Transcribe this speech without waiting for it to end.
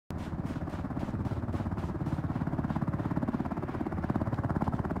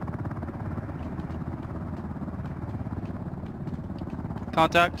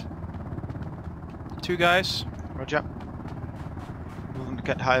Contact. 2 guys. Roger. Moving to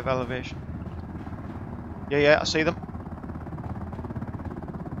get high of elevation. Yeah, I see them.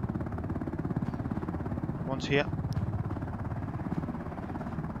 One's here.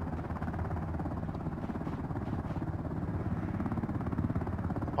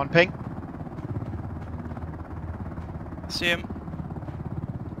 On ping. See him.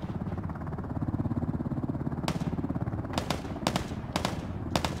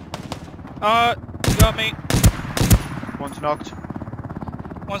 You got me. One's knocked.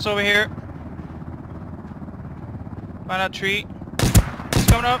 One's over here. By that tree. He's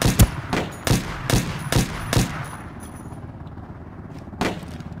coming up.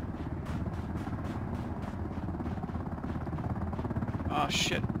 Oh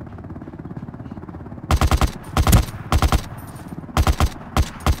shit.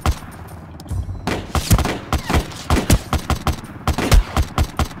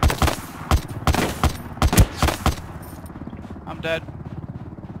 I'm dead.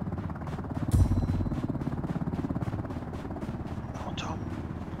 On top.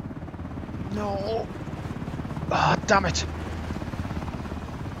 No. Ah, damn it.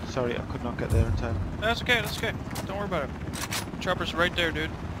 Sorry, I could not get there in time. That's okay, that's okay. Don't worry about it. Chopper's right there,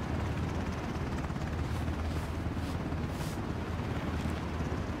 dude.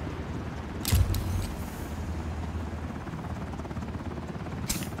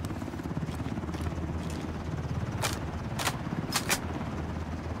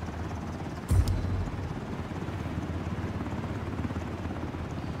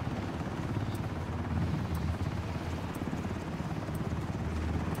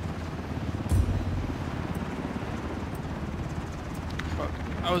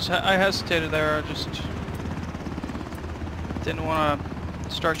 I hesitated there. I just didn't want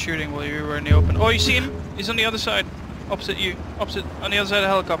to start shooting while you were in the open. Oh, you see him? He's on the other side, opposite you, opposite on the other side of the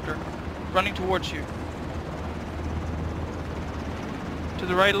helicopter, running towards you. To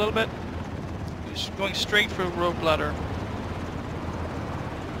the right a little bit. He's going straight for a rope ladder.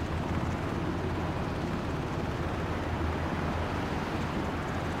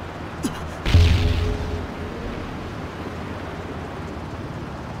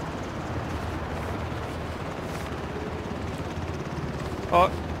 Oh,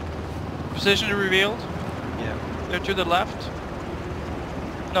 position revealed. Yeah. They're to the left.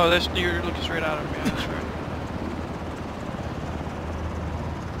 No, you're looking straight at him. Yeah, that's right.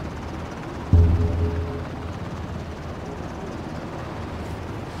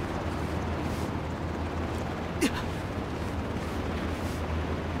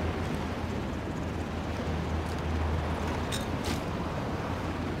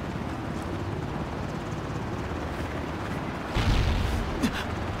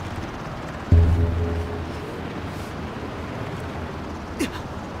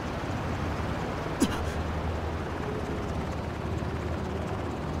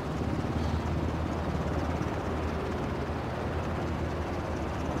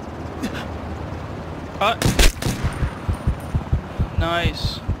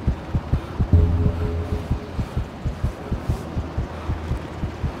 Nice.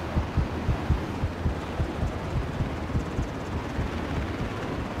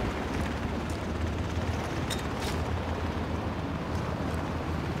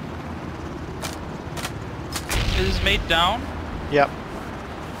 Is his mate down? Yep.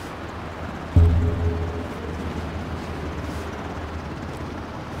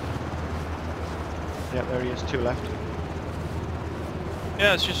 Yeah, there he is, 2 left.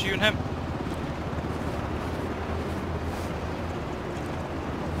 Yeah, it's just you and him.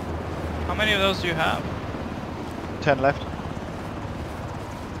 How many of those do you have? 10 left.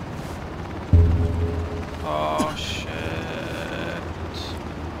 Oh shit.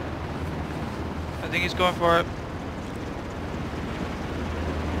 I think he's going for it.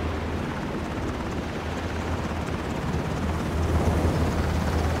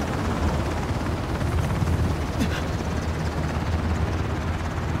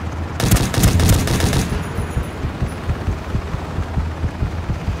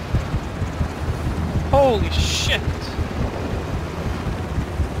 Holy shit!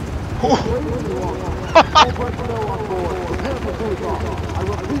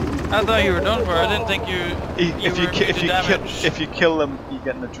 I thought you were done for. I didn't think you. If you kill them, you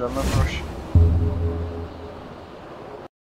get an adrenaline rush.